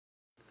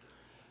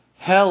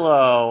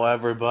Hello,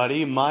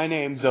 everybody. My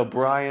name's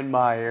O'Brien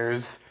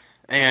Myers,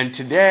 and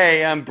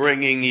today I'm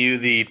bringing you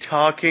the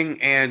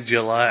Talking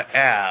Angela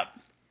app.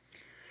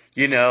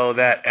 You know,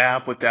 that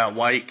app with that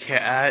white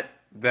cat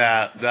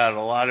that a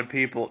lot of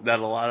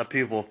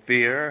people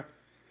fear.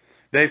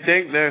 They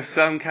think there's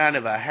some kind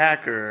of a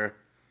hacker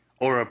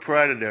or a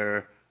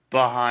predator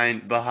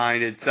behind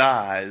its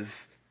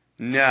eyes.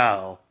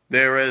 No,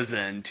 there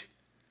isn't.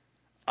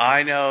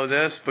 I know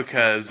this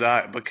because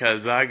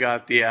I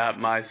got the app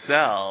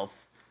myself.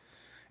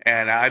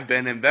 And I've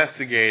been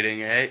investigating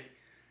it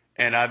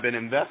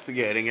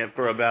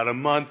for about a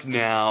month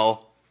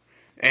now,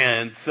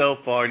 and so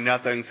far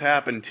nothing's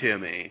happened to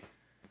me.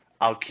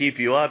 I'll keep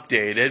you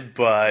updated,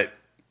 but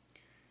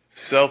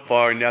so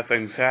far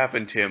nothing's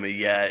happened to me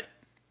yet.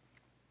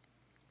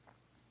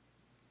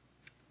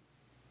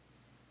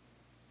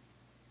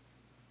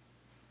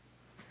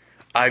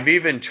 I've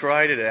even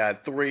tried it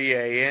at 3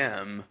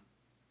 a.m.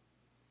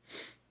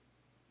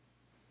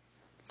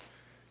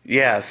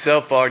 Yeah,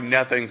 so far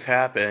nothing's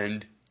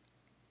happened.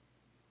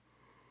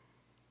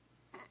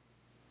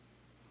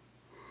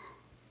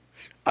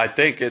 I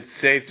think it's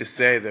safe to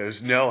say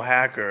there's no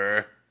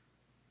hacker.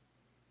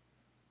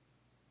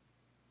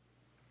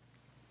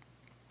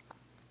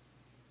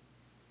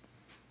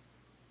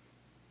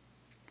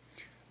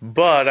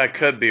 But I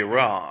could be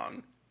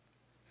wrong.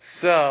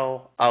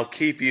 So, I'll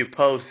keep you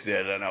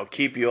posted and I'll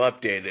keep you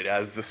updated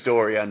as the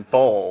story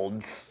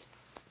unfolds.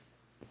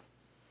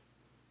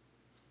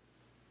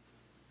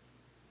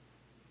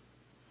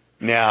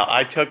 Now,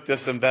 I took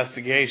this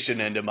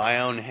investigation into my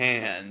own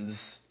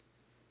hands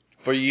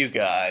for you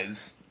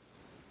guys.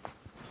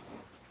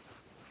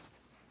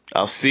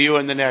 I'll see you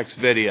in the next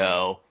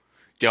video.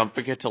 Don't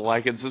forget to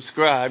like and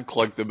subscribe,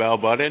 click the bell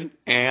button,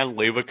 and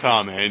leave a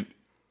comment.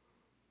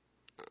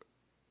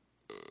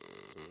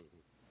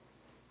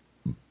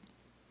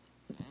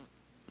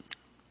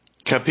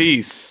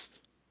 Capice?